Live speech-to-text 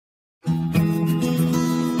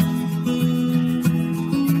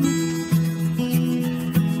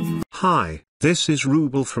Hi, this is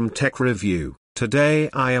Rubel from Tech Review. Today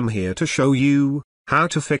I am here to show you how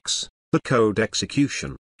to fix the code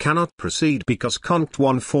execution cannot proceed because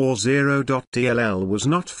concrt140.Dll was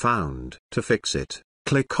not found. To fix it,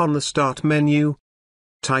 click on the Start menu.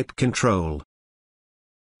 Type Control.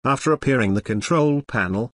 After appearing the Control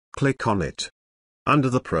panel, click on it. Under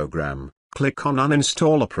the program, click on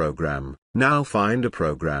Uninstall a program. Now find a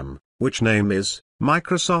program, which name is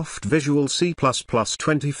Microsoft Visual C++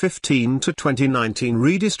 2015 to 2019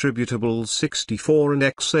 Redistributable 64 and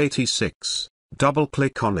x86.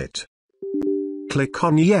 Double-click on it. Click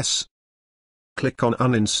on Yes. Click on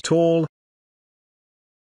Uninstall.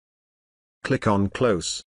 Click on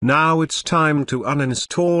Close. Now it's time to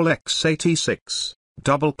uninstall x86.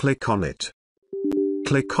 Double-click on it.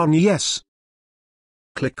 Click on Yes.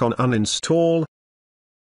 Click on Uninstall.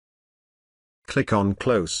 Click on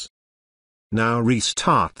Close. Now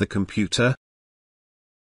restart the computer.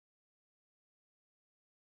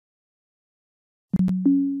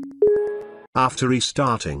 After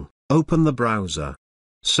restarting, open the browser.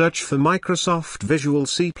 Search for Microsoft Visual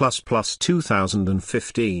C++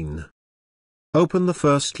 2015. Open the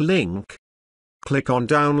first link. Click on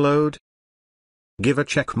Download. Give a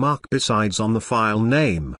check mark besides on the file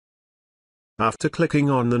name. After clicking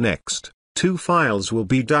on the next, two files will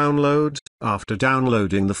be downloaded. After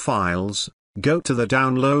downloading the files, go to the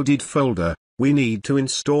downloaded folder. We need to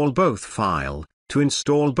install both file. To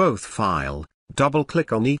install both file,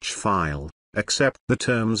 double-click on each file, accept the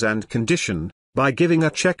terms and condition, by giving a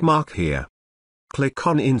check mark here. Click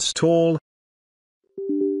on Install.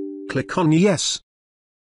 Click on Yes.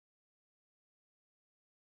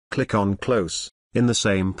 Click on Close. In the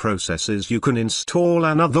same processes you can install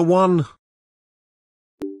another one.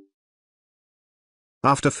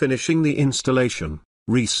 After finishing the installation,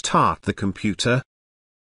 restart the computer.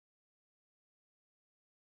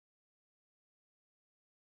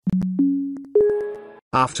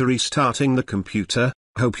 After restarting the computer,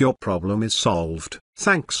 hope your problem is solved.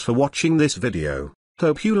 Thanks for watching this video.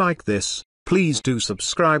 Hope you like this. Please do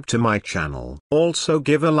subscribe to my channel. Also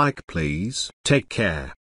give a like please. Take care.